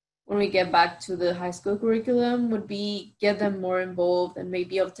year, when we get back to the high school curriculum, would be get them more involved and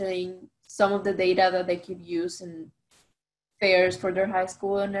maybe obtain some of the data that they could use in fairs for their high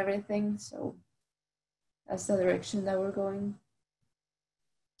school and everything. So that's the direction that we're going.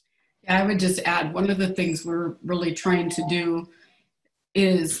 Yeah, I would just add, one of the things we're really trying to do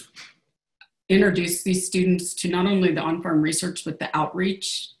is introduce these students to not only the on-farm research, but the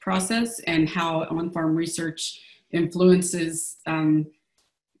outreach process and how on-farm research influences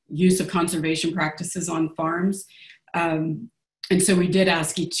use of conservation practices on farms. And so we did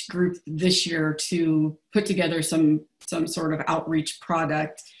ask each group this year to put together some sort of outreach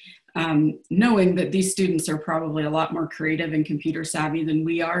product, knowing that these students are probably a lot more creative and computer savvy than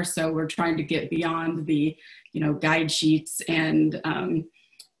we are. So we're trying to get beyond the, guide sheets and,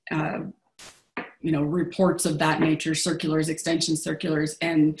 reports of that nature, circulars, extension circulars.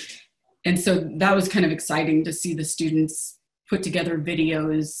 And so that was kind of exciting to see the students put together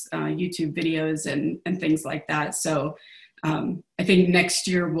videos, YouTube videos and things like that. So I think next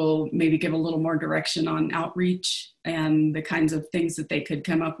year we'll maybe give a little more direction on outreach and the kinds of things that they could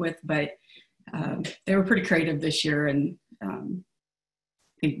come up with. But they were pretty creative this year, and I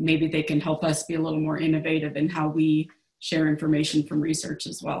think maybe they can help us be a little more innovative in how we share information from research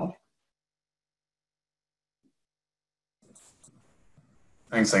as well.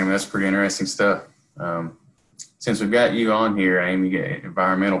 Thanks, Amy. That's pretty interesting stuff. Since we've got you on here, Amy, you get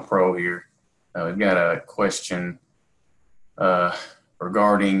Environmental Pro here, we've got a question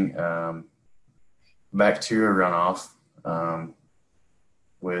regarding bacteria runoff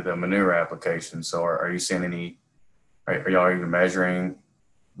with a manure application. So are you seeing any, are y'all even measuring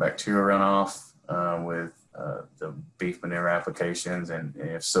bacteria runoff with the beef manure applications? And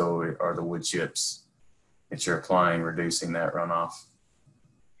if so, are the wood chips that you're applying reducing that runoff?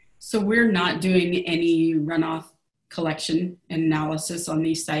 So we're not doing any runoff collection and analysis on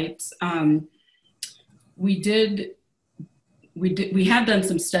these sites. We have done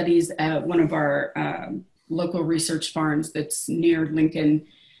some studies at one of our local research farms that's near Lincoln,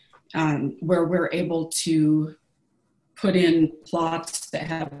 where we're able to put in plots that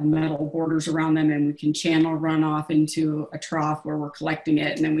have metal borders around them, and we can channel runoff into a trough where we're collecting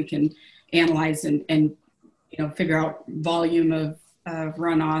it, and then we can analyze and figure out volume of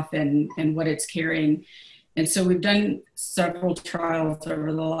runoff and what it's carrying. And so we've done several trials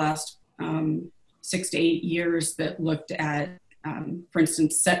over the last 6 to 8 years that looked at, for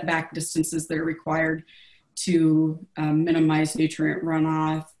instance, setback distances that are required to minimize nutrient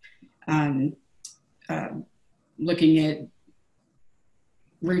runoff, looking at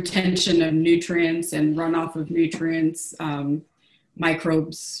retention of nutrients and runoff of nutrients,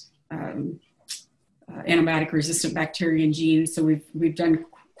 microbes, antibiotic resistant bacteria and genes. So we've done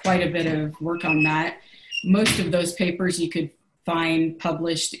quite a bit of work on that. Most of those papers you could find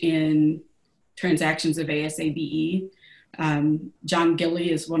published in Transactions of ASABE. John Gilley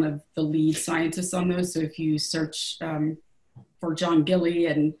is one of the lead scientists on those. So if you search for John Gilley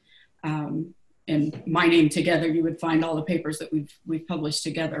and my name together, you would find all the papers that we've published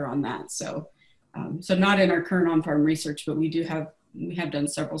together on that. So so not in our current on-farm research, but we have done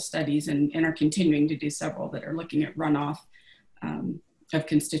several studies and are continuing to do several that are looking at runoff of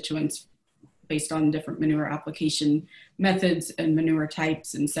constituents based on different manure application methods and manure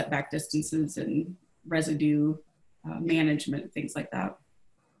types and setback distances and residue management, things like that.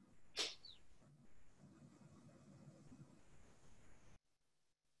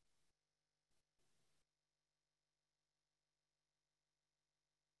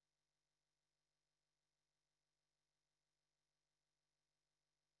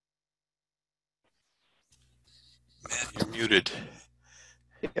 Matt, you're muted.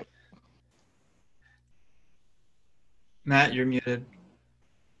 Yep. Matt, you're muted.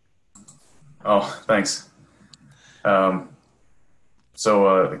 Oh, thanks.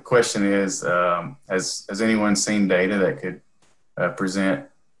 So the question is, has anyone seen data that could present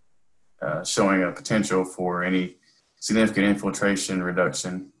showing a potential for any significant infiltration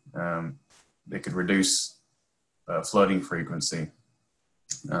reduction. They could reduce flooding frequency,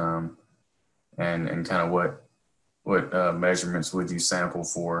 and kind of what measurements would you sample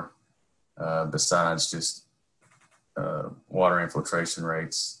for besides just water infiltration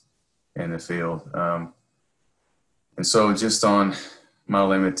rates in the field. And so just on my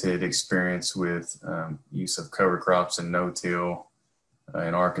limited experience with use of cover crops and no-till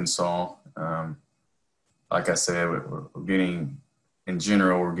in Arkansas, like I said, we're getting, in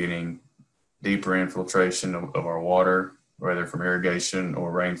general, we're getting deeper infiltration of our water, whether from irrigation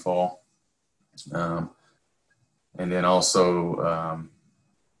or rainfall. And then also,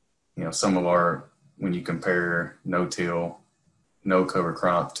 some of our, when you compare no-till, no cover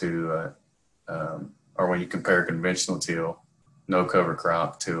crop to, or when you compare conventional till, no cover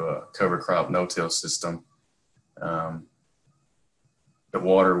crop to a cover crop no-till system, the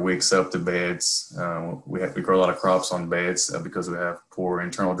water wicks up the beds. We grow a lot of crops on beds because we have poor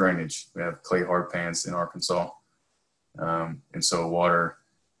internal drainage. We have clay hard pans in Arkansas. And so water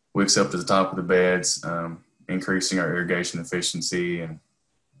wicks up to the top of the beds, increasing our irrigation efficiency and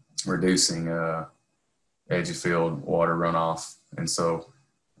reducing edge of field water runoff. And so,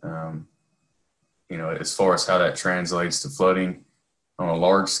 as far as how that translates to flooding on a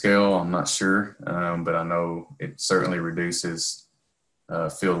large scale, I'm not sure, but I know it certainly reduces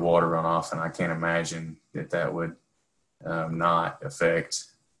field water runoff, and I can't imagine that would not affect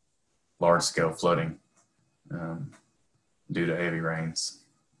large scale flooding due to heavy rains.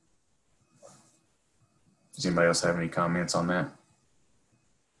 Does anybody else have any comments on that?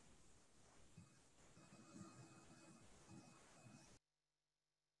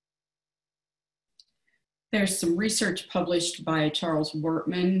 There's some research published by Charles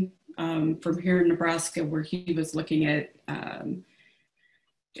Wortman from here in Nebraska where he was looking at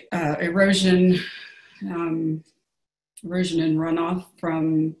erosion and runoff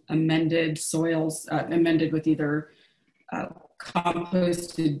from amended soils, amended with either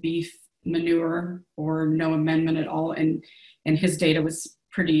composted beef manure or no amendment at all. And his data was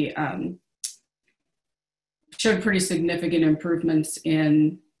pretty, showed pretty significant improvements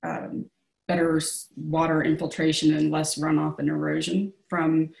in better water infiltration and less runoff and erosion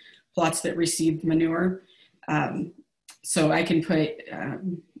from plots that received manure. So I can put,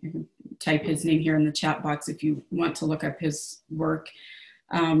 type his name here in the chat box if you want to look up his work.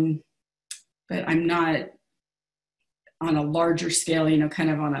 But I'm not on a larger scale, kind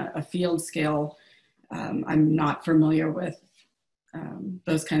of on a field scale. I'm not familiar with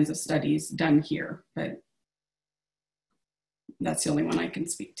those kinds of studies done here, but that's the only one I can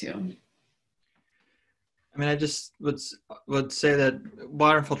speak to. I mean, I just would say that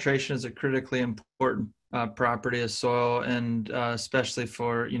water infiltration is a critically important property of soil, and especially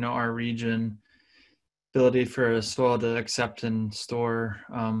for our region, ability for a soil to accept and store.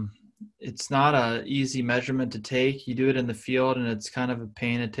 It's not an easy measurement to take. You do it in the field, and it's kind of a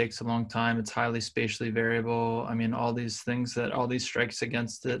pain. It takes a long time. It's highly spatially variable. I mean, all these things all these strikes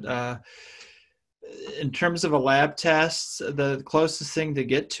against it. In terms of a lab test, the closest thing to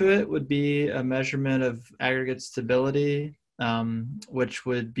get to it would be a measurement of aggregate stability, which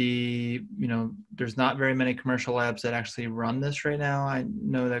would be, there's not very many commercial labs that actually run this right now. I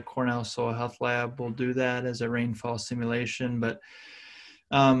know that Cornell Soil Health Lab will do that as a rainfall simulation, but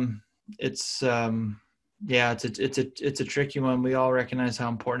it's a tricky one. We all recognize how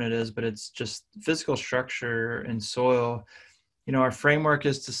important it is, but it's just physical structure in soil. Our framework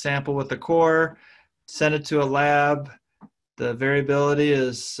is to sample with the core, send it to a lab. The variability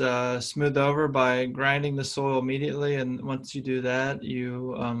is smoothed over by grinding the soil immediately. And once you do that,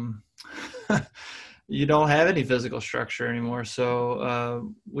 you you don't have any physical structure anymore.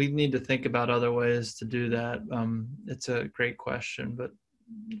 So we need to think about other ways to do that. It's a great question, but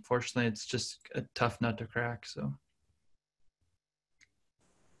unfortunately, it's just a tough nut to crack. So,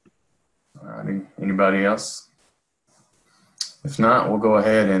 all righty. Anybody else? If not, we'll go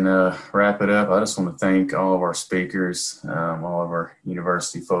ahead and wrap it up. I just want to thank all of our speakers, all of our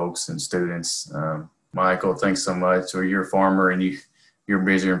university folks and students. Michael, thanks so much. Well, you're a farmer and you're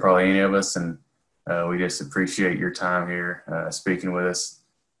busier than probably any of us, and we just appreciate your time here speaking with us.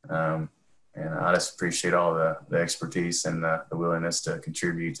 And I just appreciate all the expertise and the willingness to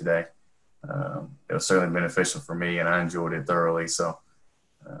contribute today. It was certainly beneficial for me, and I enjoyed it thoroughly. So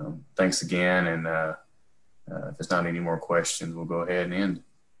thanks again, and if there's not any more questions, we'll go ahead and end.